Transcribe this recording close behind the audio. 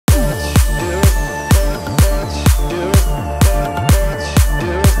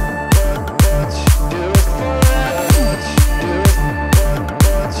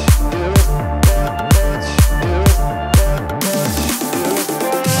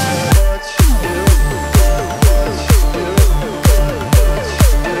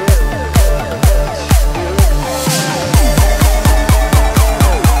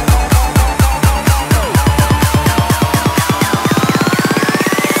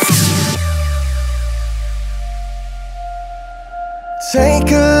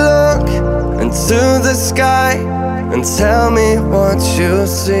Take a look into the sky and tell me what you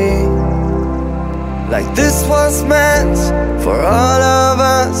see. Like this was meant for all of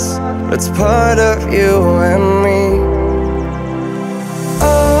us, it's part of you and me.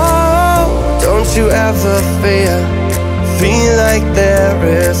 Oh, don't you ever feel like there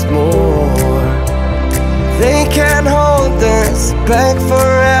is more. They can't hold us back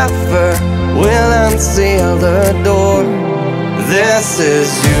forever, we'll unseal the door. This is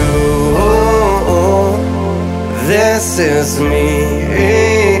you, this is me.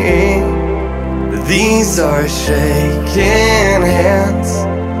 These are shaking hands,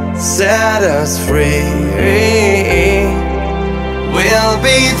 set us free. We'll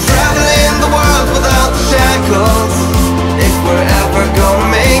be traveling the world without the shackles, if we're ever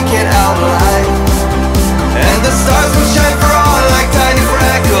gonna make it out alive. And the stars will shine for all like tiny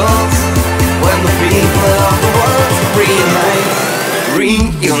freckles, when the people of the world reunite.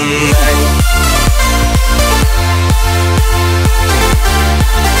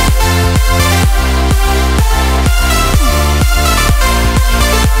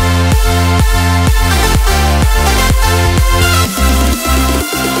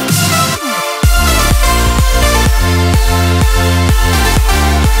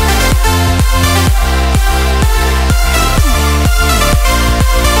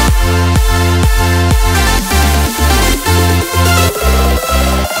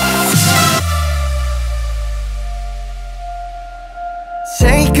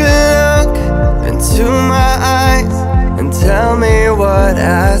 Take a look into my eyes and tell me what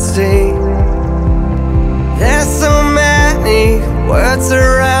I see. There's so many words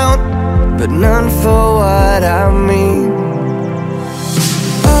around, but none for what I mean.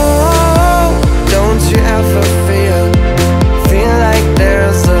 Oh, don't you ever feel like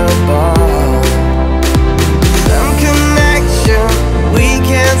there's a bond, some connection we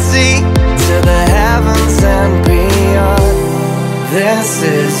can't see to the heavens and beyond. This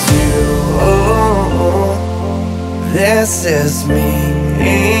is you, this is me.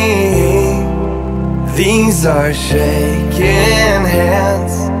 These are shaking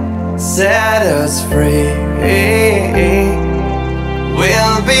hands, set us free.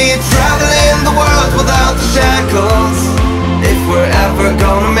 We'll be traveling the world without the shackles, if we're ever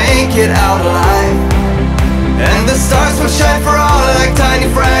gonna make it out alive. And the stars will shine for all like tiny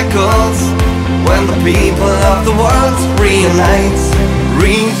freckles, when the people of the world reunite.